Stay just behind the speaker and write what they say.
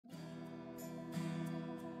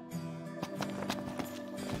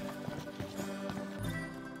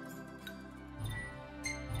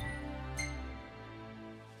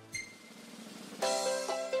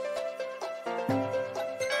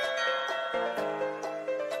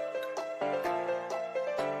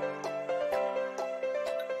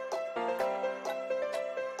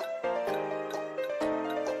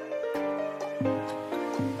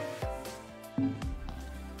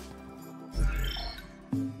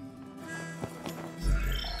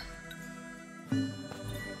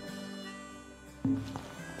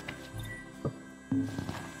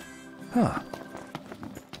Huh.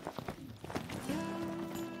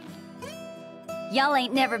 Y'all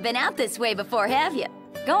ain't never been out this way before, have you?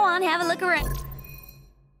 Go on, have a look around.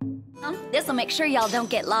 This'll make sure y'all don't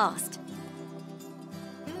get lost.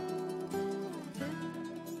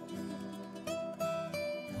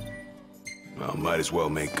 Well, might as well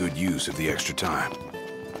make good use of the extra time.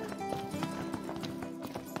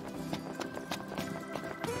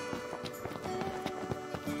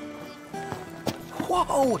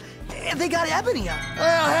 Whoa! They got Ebony up!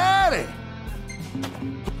 Well, howdy!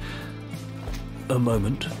 A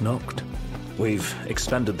moment knocked. We've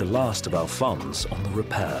expended the last of our funds on the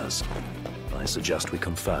repairs. I suggest we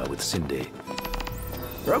confer with Cindy.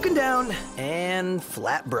 Broken down and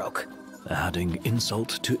flat broke. Adding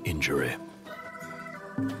insult to injury.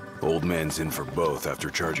 Old man's in for both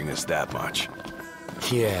after charging us that much.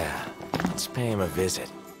 Yeah, let's pay him a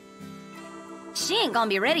visit. She ain't gonna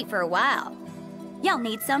be ready for a while. Y'all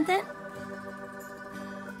need something?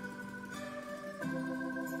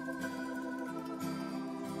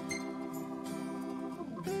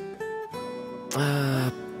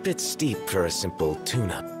 Bit steep for a simple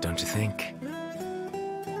tune-up, don't you think?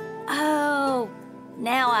 Oh,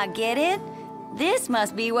 now I get it. This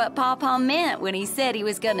must be what Pawpaw meant when he said he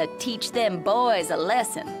was gonna teach them boys a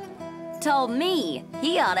lesson. Told me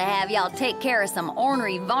he ought to have y'all take care of some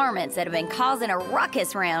ornery varmints that have been causing a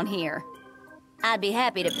ruckus round here. I'd be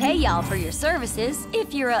happy to pay y'all for your services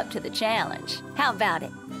if you're up to the challenge. How about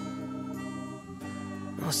it?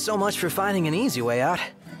 Well, so much for finding an easy way out.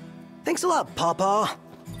 Thanks a lot, Pawpaw.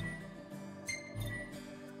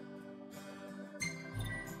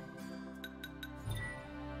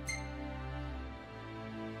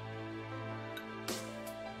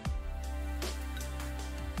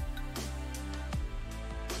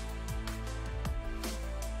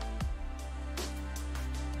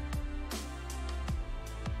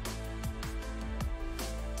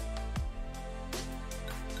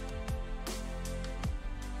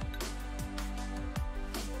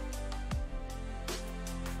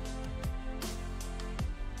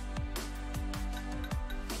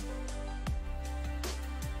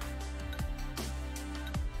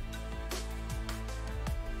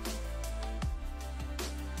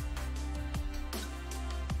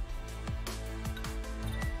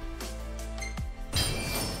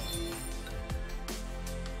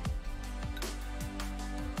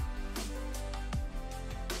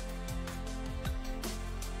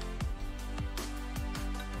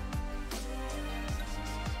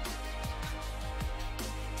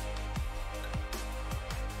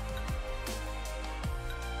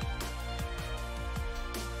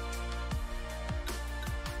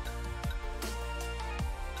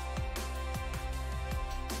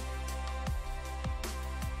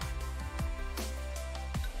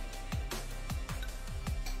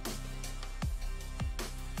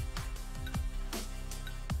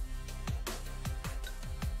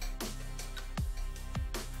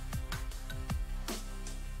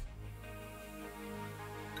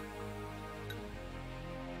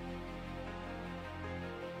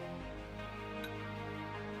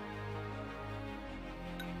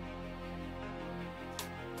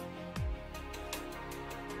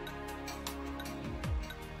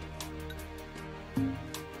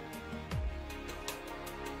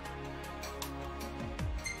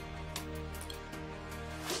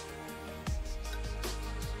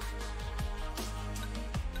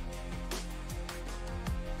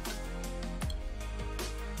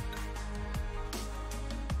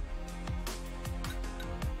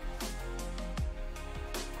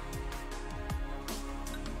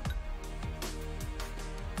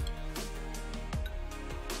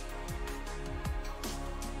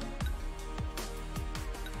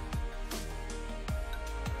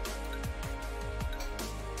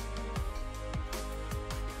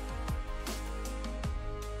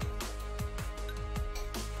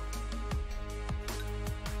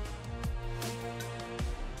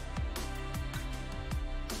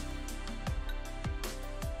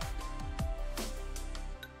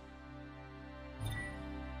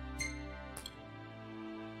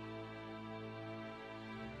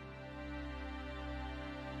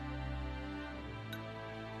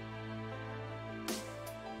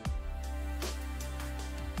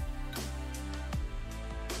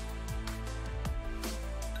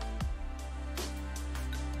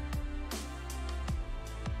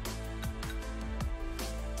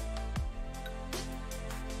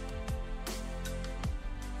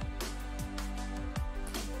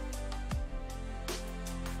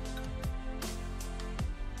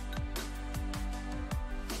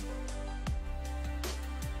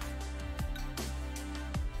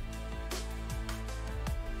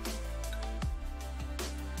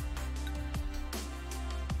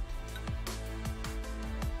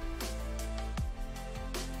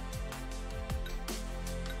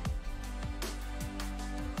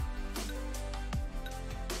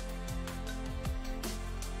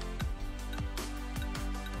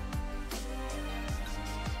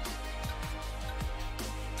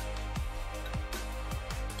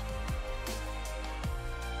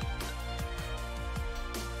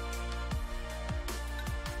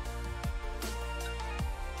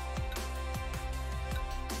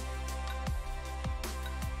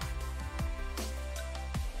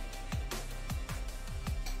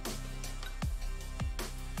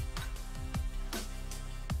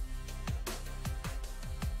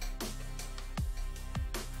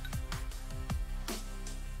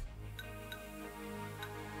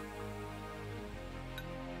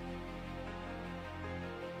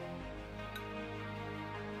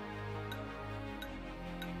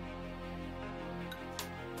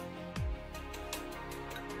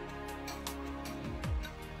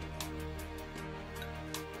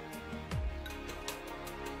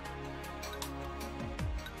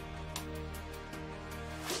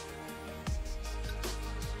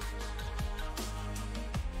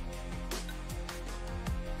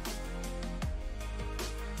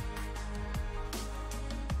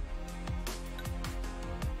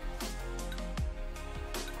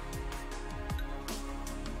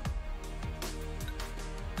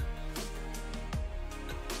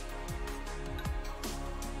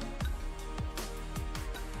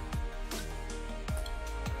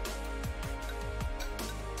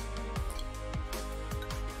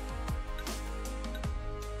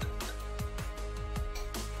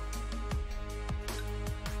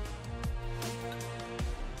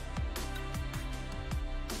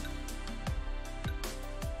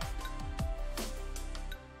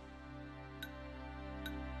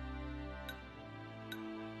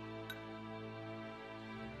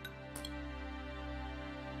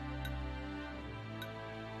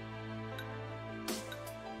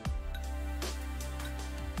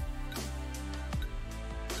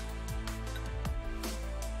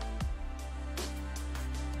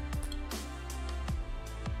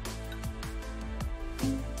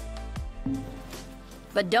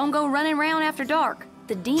 But don't go running around after dark.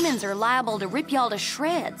 The demons are liable to rip y'all to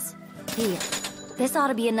shreds. Here, this ought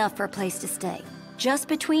to be enough for a place to stay. Just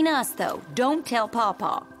between us, though. Don't tell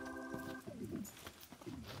Pawpaw.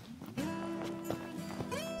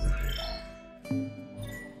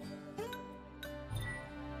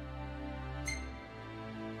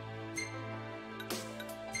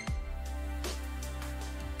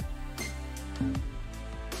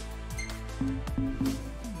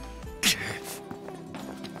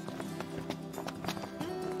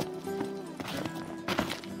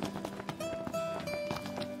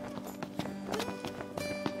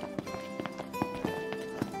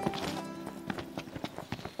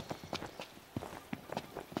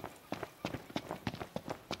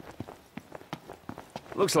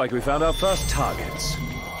 Looks like we found our first targets.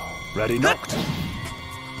 Ready, Noct?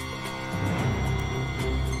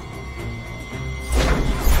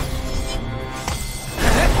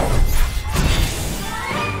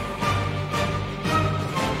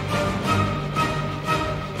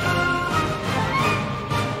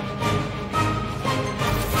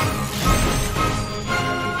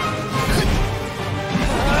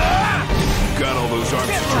 Got all those arms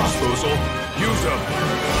at your disposal. Use them.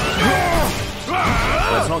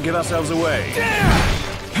 Let's not give ourselves away.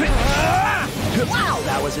 Wow,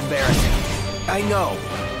 that was embarrassing. I know.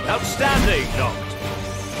 Outstanding, Noct.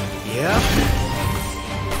 Yep.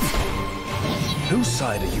 Whose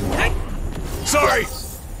side are you on? Sorry!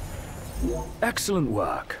 Excellent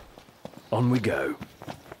work. On we go.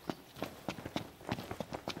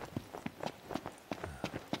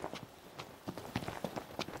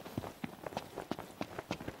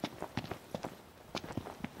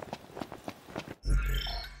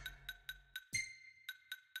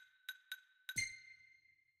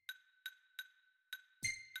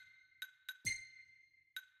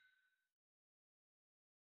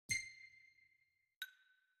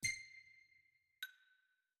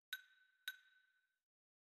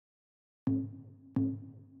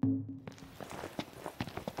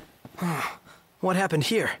 What happened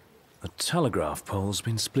here? The telegraph pole's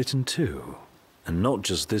been split in two. And not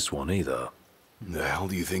just this one either. The hell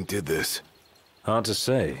do you think did this? Hard to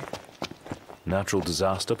say. Natural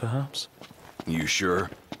disaster, perhaps? You sure?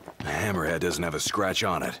 The hammerhead doesn't have a scratch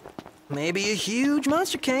on it. Maybe a huge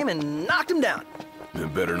monster came and knocked him down.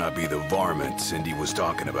 It better not be the varmint Cindy was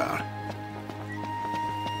talking about.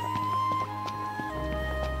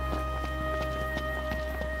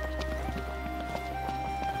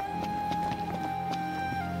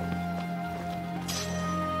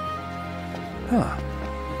 Huh.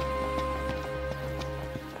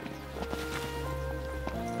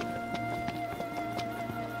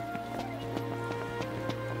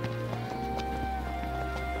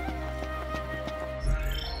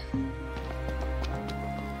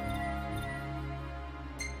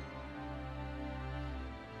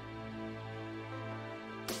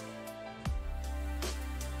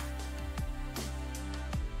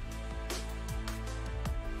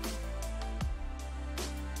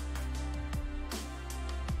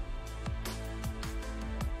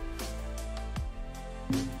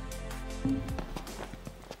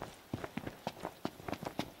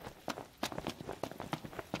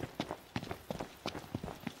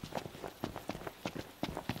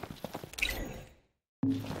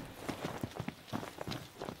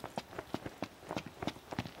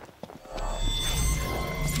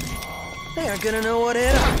 They aren't gonna know what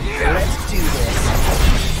hit them. Let's do this.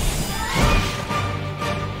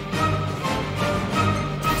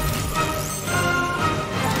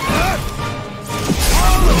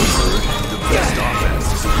 The best offense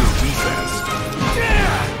is a good defense.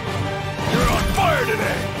 You're on fire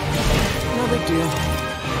today! No big deal.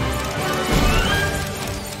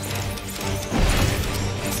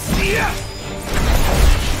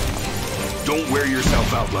 Don't wear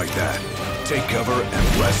yourself out like that. Take cover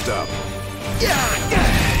and rest up.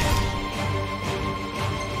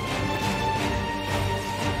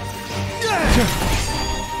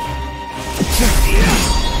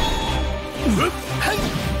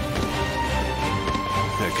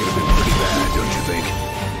 That could have been pretty bad, don't you think?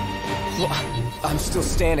 Well, I'm still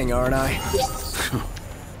standing, aren't I?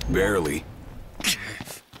 Barely.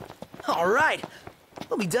 All right.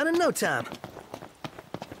 We'll be done in no time.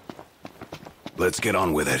 Let's get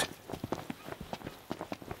on with it.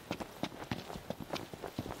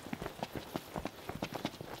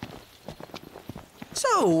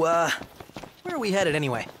 So, where are we headed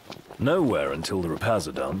anyway? Nowhere until the repairs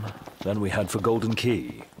are done. Then we head for Golden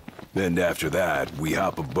Key. And after that, we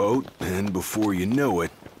hop a boat, and before you know it,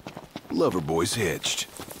 Loverboy's hitched.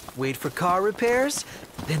 Wait for car repairs,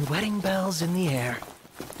 then wedding bells in the air.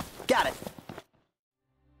 Got it.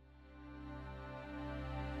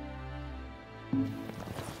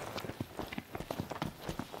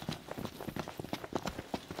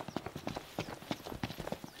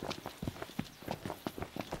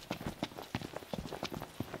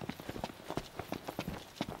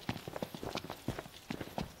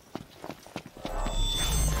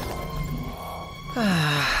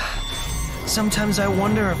 Sometimes I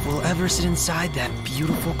wonder if we'll ever sit inside that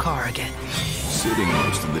beautiful car again. Sitting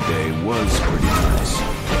most of the day was pretty nice.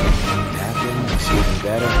 Napping is even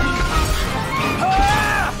better.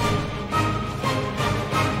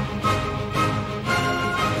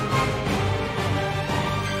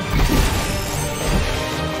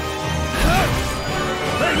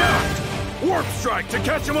 Hey, now! Warp strike to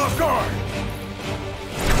catch him off guard!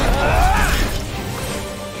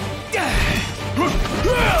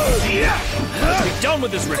 Let's be done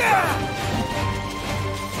with this riffraff!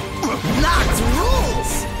 Locked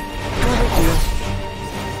rules! No big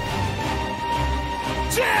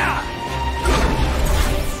deal.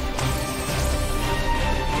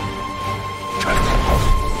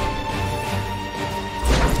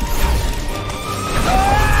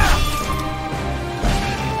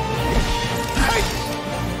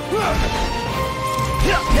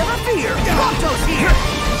 Never fear! Prompto's here!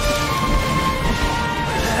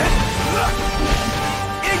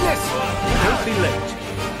 Ignis! Don't be late.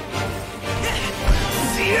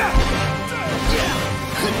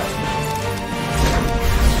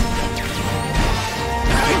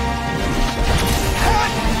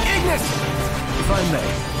 Ignis! If I may.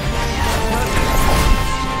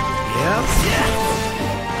 Yep.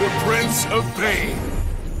 The Prince of Pain!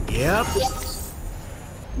 Yep.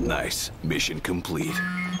 Nice. Mission complete.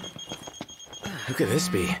 Who could this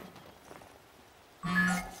be?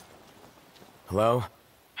 Hello?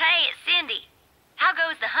 Hey, it's Cindy. How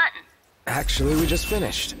goes the hunting? Actually, we just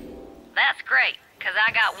finished. That's great, 'cause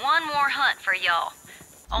I got one more hunt for y'all.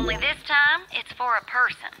 Only this time, it's for a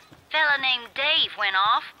person. Fella named Dave went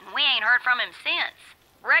off, and we ain't heard from him since.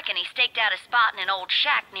 Reckon he staked out a spot in an old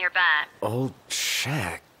shack nearby. Old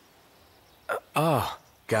shack. Oh,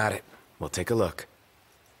 got it. We'll take a look.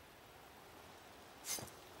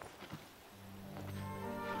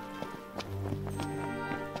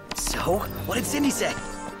 So, what did Cindy say?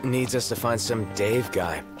 Needs us to find some Dave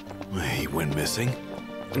guy. He went missing?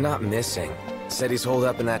 Not missing. Said he's holed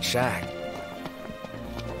up in that shack.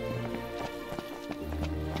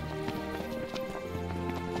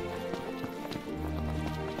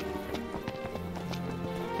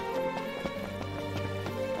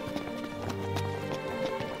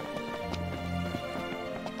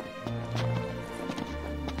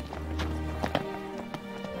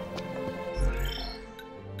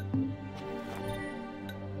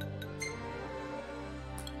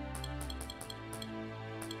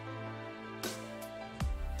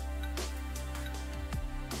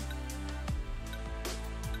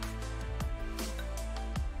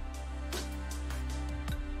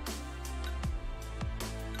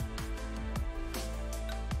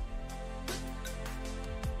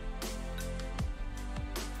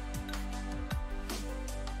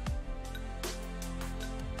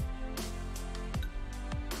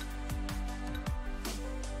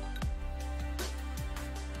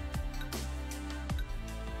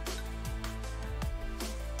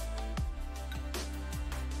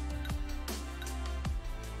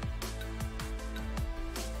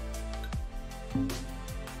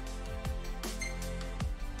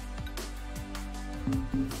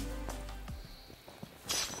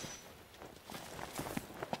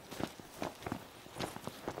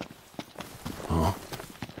 Huh?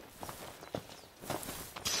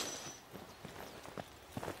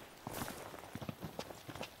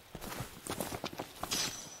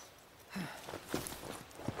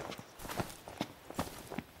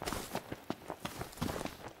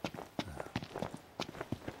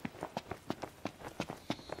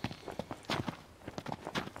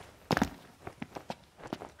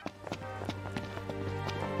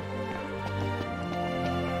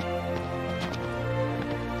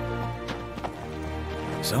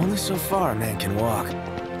 It's only so far a man can walk.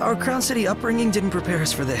 Our Crown City upbringing didn't prepare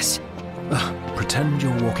us for this. Pretend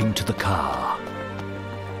you're walking to the car.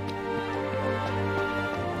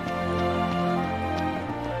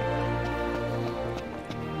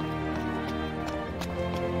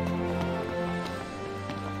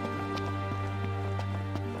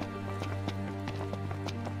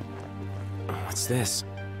 What's this?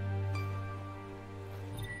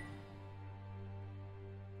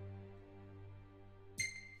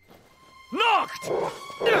 Knocked!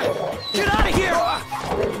 Get out of here!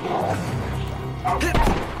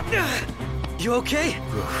 You okay?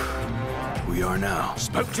 We are now.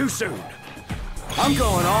 Spoke too soon. I'm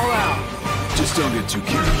going all out. Just don't get too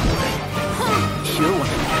carried away. Sure one.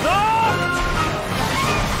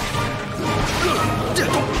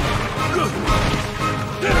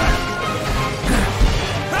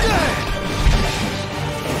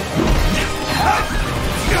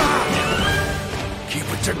 Keep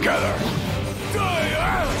it together.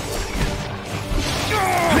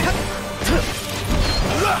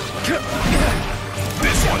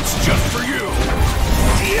 This one's just for you!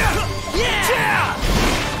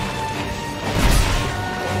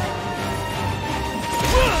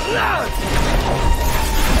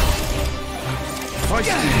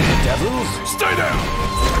 Feisty devils! Stay down!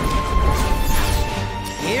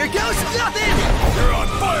 Here goes nothing! You're on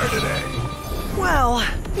fire today! Well,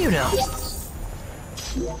 you know.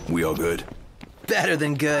 We all good? Better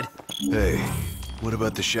than good. Hey, what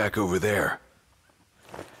about the shack over there?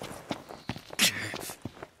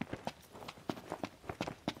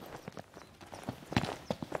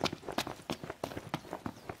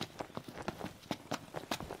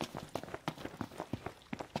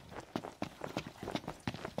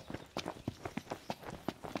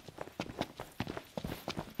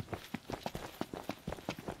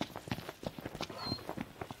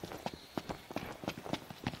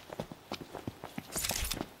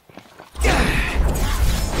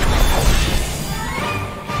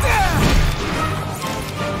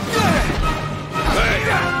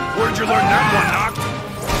 Where'd you learn that one, Noct?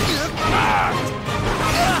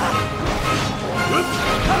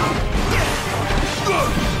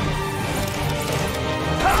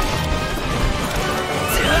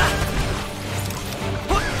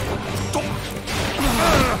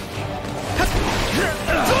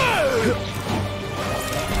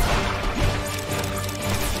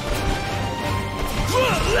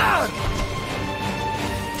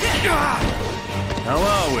 How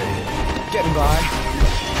are we? Getting by.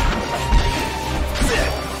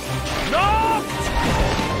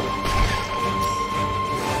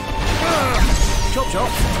 Chop chop!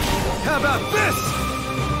 How about this?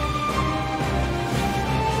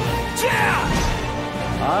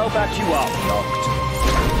 I'll back you up, Noct.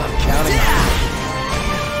 I'm counting on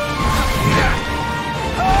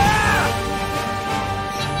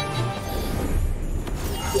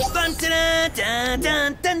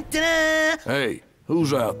Hey,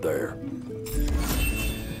 who's out there?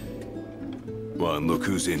 Well, and look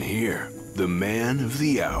who's in here. The man of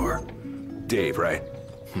the hour. Dave, right?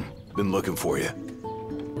 Been looking for you.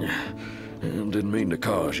 Didn't mean to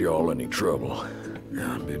cause y'all any trouble.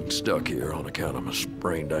 I've been stuck here on account of my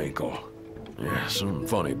sprained ankle. Yeah, something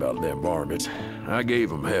funny about them varmints. I gave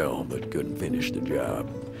them hell, but couldn't finish the job.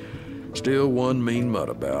 Still one mean mutt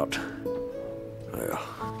about. Well,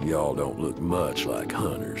 y'all don't look much like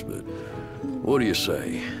hunters, but what do you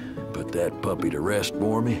say? Put that puppy to rest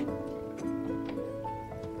for me?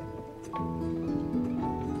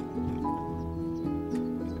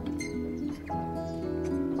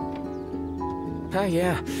 Oh,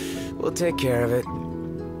 yeah. We'll take care of it.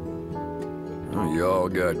 Oh, y'all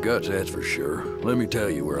got guts, that's for sure. Let me tell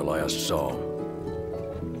you where I last saw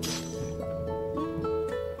him.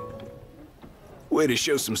 Way to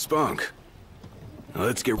show some spunk. Now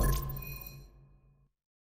let's get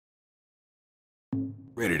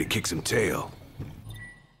ready to kick some tail.